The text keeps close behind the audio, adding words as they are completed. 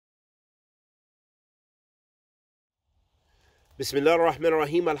بسم الله الرحمن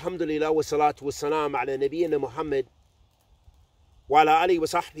الرحيم الحمد لله والصلاة والسلام على نبينا محمد وعلى آله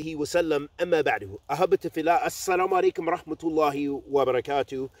وصحبه وسلم أما بعده أحبتي في الله السلام عليكم ورحمة الله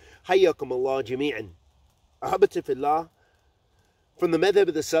وبركاته حياكم الله جميعا أحبتي في الله. From the madhab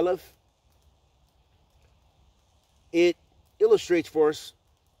of the Salaf, it illustrates for us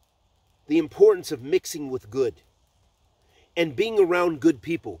the importance of mixing with good and being around good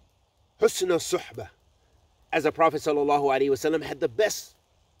people. Husna suhbah. As the Prophet ﷺ had the best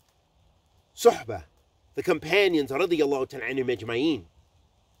suhbah, the companions radiyallahu ta'ala anhum ajma'een.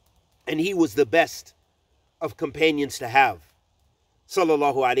 And he was the best of companions to have,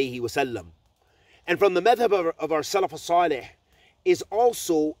 sallallahu alayhi wasallam. And from the madhab of our Salaf as-Salih is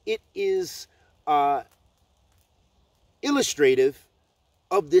also, it is illustrative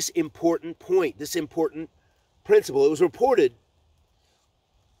of this important point, this important principle. It was reported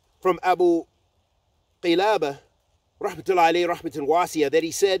from Abu Qilaba, rahmatullahi alayhi rahmatan wasiya, that he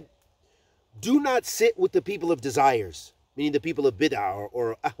said, do not sit with the people of desires, meaning the people of bid'ah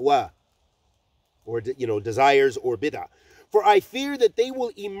or ahwa, or desires or bid'ah. For I fear that they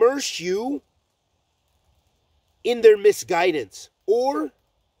will immerse you in their misguidance or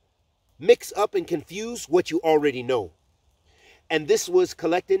mix up and confuse what you already know. And this was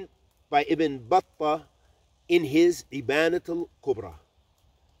collected by Ibn Battah in his Ibanat al-Kubra.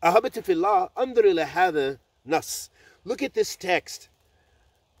 Ahabati fillah, anzur ila hadha nas. Look at this text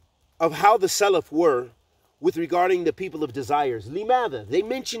of how the Salaf were with regarding the people of desires. Limada, they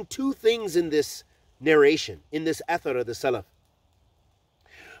mention two things in this narration, in this athar of the Salaf.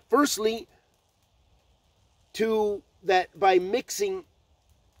 Firstly, that by mixing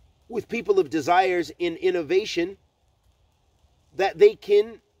with people of desires in innovation, that they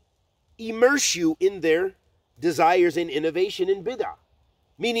can immerse you in their desires and innovation in bid'ah.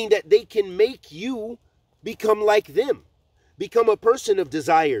 Meaning that they can make you become like them, become a person of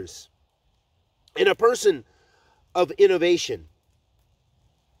desires and a person of innovation.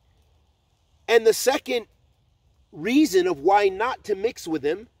 And the second reason of why not to mix with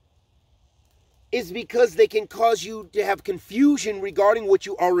them is because they can cause you to have confusion regarding what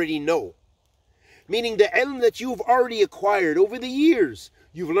you already know. Meaning the ilm that you've already acquired over the years.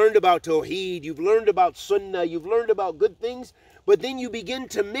 You've learned about Tawheed, you've learned about Sunnah, you've learned about good things, but then you begin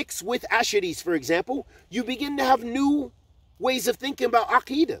to mix with Asharis, for example. You begin to have new ways of thinking about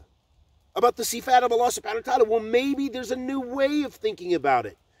Aqidah, about the Sifat of Allah subhanahu wa ta'ala. Well, maybe there's a new way of thinking about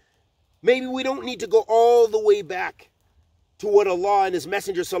it. Maybe we don't need to go all the way back to what Allah and His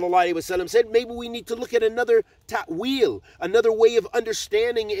Messenger sallallahu alaihi wasallam said. Maybe we need to look at another ta'wil, another way of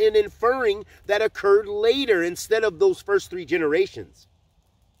understanding and inferring that occurred later instead of those first three generations.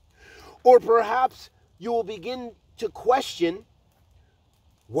 Or perhaps you will begin to question,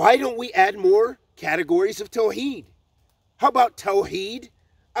 why don't we add more categories of Tawheed? How about Tawheed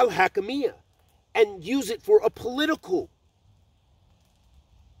al-Hakamiyah and use it for a political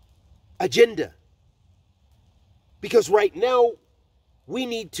agenda? Because right now, we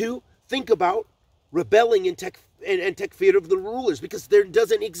need to think about rebelling and takfir of the rulers, because there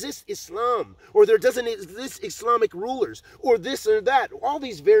doesn't exist Islam, or there doesn't exist Islamic rulers, or this or that. All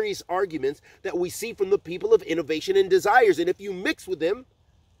these various arguments that we see from the people of innovation and desires. And if you mix with them,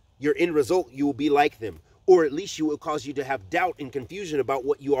 your end result, you will be like them. Or at least you will cause you to have doubt and confusion about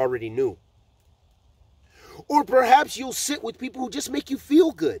what you already knew. Or perhaps you'll sit with people who just make you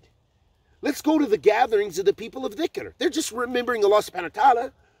feel good. Let's go to the gatherings of the people of dhikr. They're just remembering Allah subhanahu wa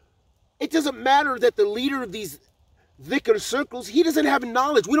ta'ala. It doesn't matter that the leader of these dhikr circles, he doesn't have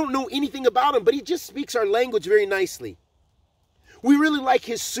knowledge. We don't know anything about him, but he just speaks our language very nicely. We really like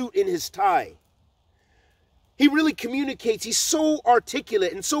his suit and his tie. He really communicates. He's so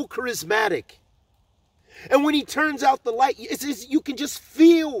articulate and so charismatic. And when he turns out the light, you can just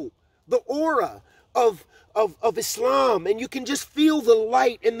feel the aura of Islam, and you can just feel the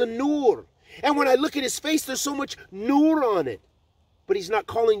light and the nur. And when I look at his face, there's so much nur on it. But he's not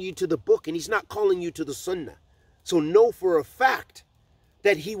calling you to the book, and he's not calling you to the sunnah. So know for a fact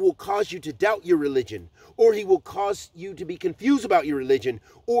that he will cause you to doubt your religion, or he will cause you to be confused about your religion,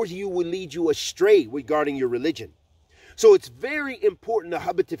 or he will lead you astray regarding your religion. So it's very important,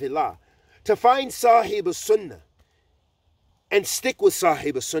 ahabati fillah, to find sahib as-sunnah and stick with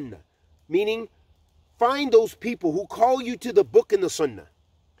sahib as-sunnah. Meaning, find those people who call you to the book and the sunnah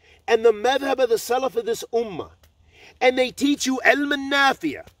and the madhab of the salaf of this ummah, and they teach you ilm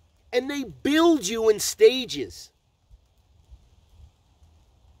al-nafiya, and they build you in stages,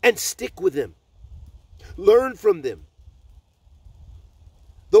 and stick with them. Learn from them.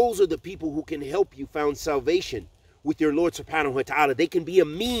 Those are the people who can help you find salvation with your Lord subhanahu wa ta'ala. They can be a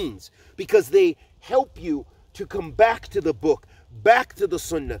means because they help you to come back to the book, back to the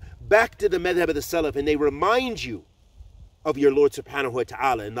sunnah, back to the madhab of the salaf, and they remind you of your Lord subhanahu wa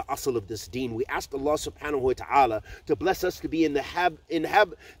ta'ala and the asl of this deen. We ask Allah subhanahu wa ta'ala to bless us to be in the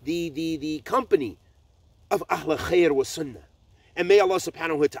company of Ahl Khair wa Sunnah. And may Allah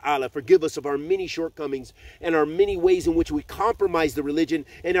subhanahu wa ta'ala forgive us of our many shortcomings and our many ways in which we compromise the religion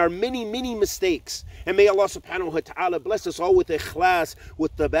and our many, many mistakes. And may Allah subhanahu wa ta'ala bless us all with ikhlas,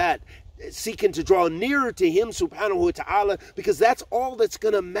 with tabat, seeking to draw nearer to Him subhanahu wa ta'ala, because that's all that's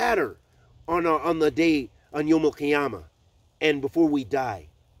going to matter on the day, on Yawm al-Qiyamah. And before we die,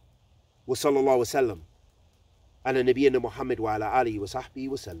 wa sallallahu wa sallam ala nabiyyina Muhammad wa ala alihi wa sahbihi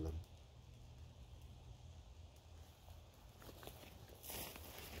wa sallam.